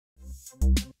Hi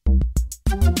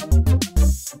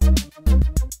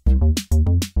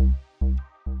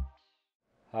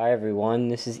everyone,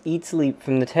 this is Eatsleep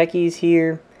from the Techies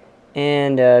here,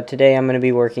 and today I'm going to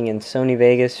be working in Sony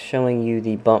Vegas showing you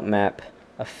the bump map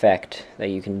effect that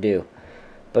you can do.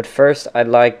 But first I'd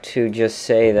like to just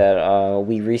say that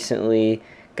we recently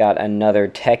got another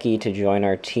techie to join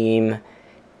our team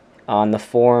on the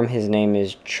forum. His name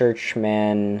is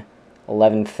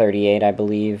Churchman1138, I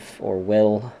believe, or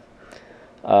Will.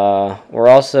 We're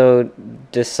also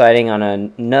deciding on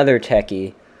another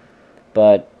techie,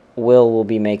 but Will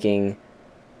be making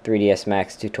 3ds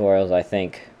Max tutorials, I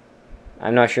think.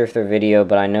 I'm not sure if they're video,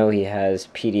 but I know he has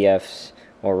PDFs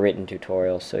or written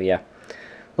tutorials, so yeah.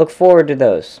 Look forward to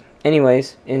those.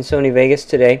 Anyways, in Sony Vegas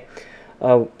today,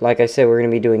 like I said, we're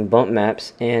going to be doing bump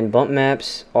maps, and bump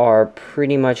maps are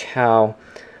pretty much how,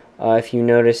 if you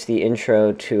notice the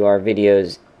intro to our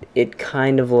videos, it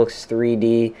kind of looks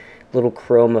 3D, little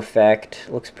chrome effect,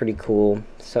 looks pretty cool,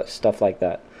 stuff like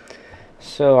that.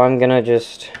 So I'm gonna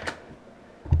just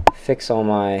fix all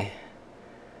my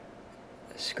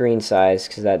screen size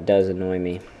because that does annoy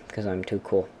me because I'm too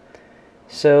cool.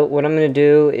 So what I'm gonna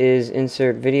do is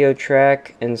insert video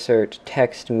track, insert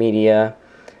text media,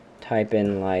 type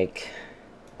in like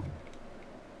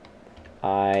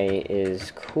I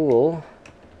is cool.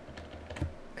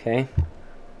 Okay.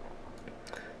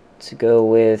 Let's go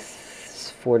with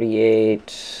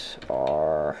 48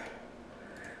 R.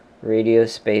 Radio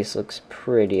space looks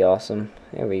pretty awesome.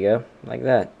 There we go, like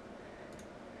that.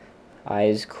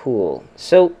 Eyes cool.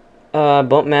 So,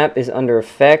 bump map is under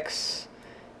effects,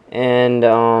 and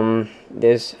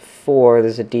there's 4.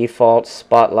 There's a default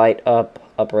spotlight up,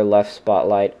 upper left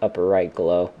spotlight, upper right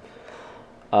glow.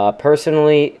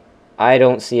 Personally, I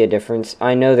don't see a difference.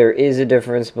 I know there is a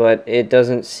difference, but it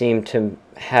doesn't seem to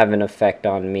have an effect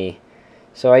on me.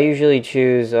 So I usually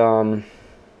choose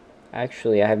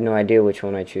actually, I have no idea which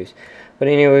one I choose. But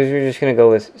anyways, we're just going to go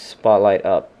with spotlight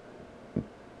up.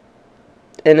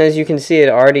 And as you can see, it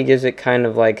already gives it kind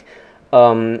of like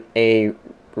a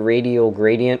radial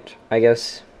gradient, I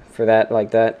guess, for that,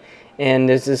 like that. And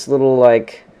there's this little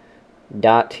like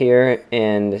dot here,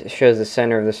 and it shows the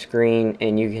center of the screen,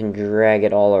 and you can drag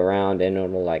it all around and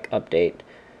it'll like update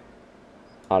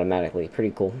automatically.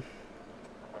 Pretty cool.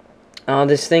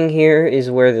 This thing here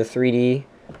is where the 3D,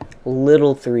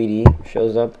 little 3D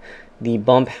shows up. The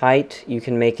bump height, you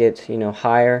can make it, you know,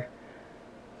 higher,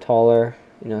 taller,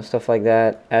 you know, stuff like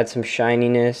that. Add some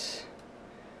shininess,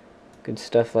 good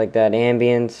stuff like that.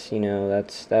 Ambience, you know,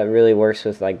 that really works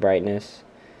with like brightness.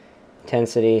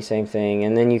 Intensity, same thing.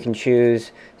 And then you can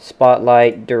choose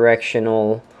spotlight,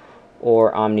 directional,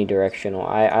 or omnidirectional.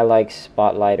 I like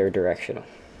spotlight or directional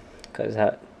because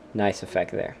that nice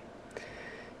effect there.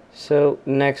 So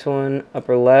next one,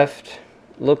 upper left,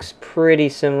 looks pretty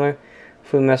similar.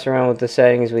 If we mess around with the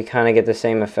settings, we kind of get the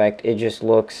same effect. It just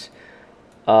looks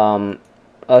a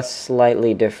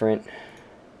slightly different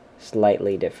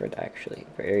actually,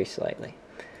 very slightly.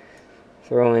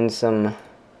 Throw in some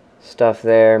stuff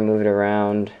there, move it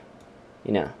around,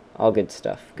 you know, all good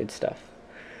stuff.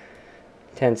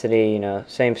 Intensity, you know,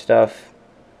 same stuff.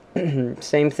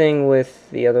 Same thing with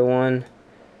the other one.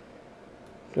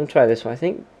 Don't try this one. I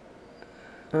think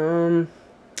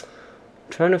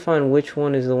trying to find which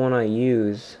one is the one I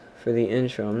use for the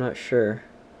intro. I'm not sure.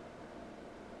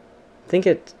 I think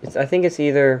it's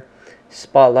either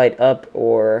spotlight up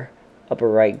or upper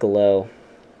right glow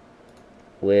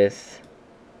with,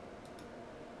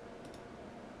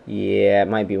 yeah, it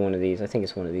might be one of these. I think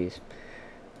it's one of these.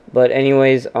 But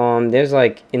anyways, there's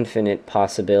like infinite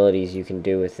possibilities you can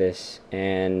do with this,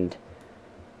 and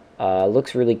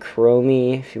looks really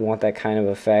chromy. If you want that kind of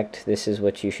effect, this is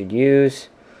what you should use.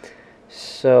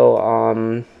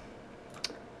 So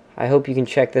I hope you can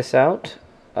check this out.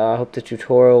 I hope the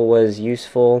tutorial was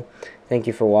useful. Thank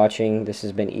you for watching. This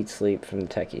has been Eatsleep from the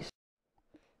Techies.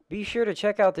 Be sure to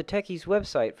check out the Techies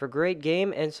website for great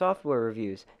game and software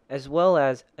reviews, as well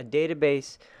as a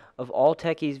database of all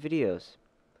Techies videos.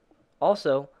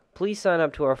 Also, please sign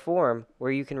up to our forum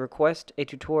where you can request a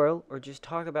tutorial or just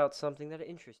talk about something that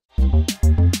interests you.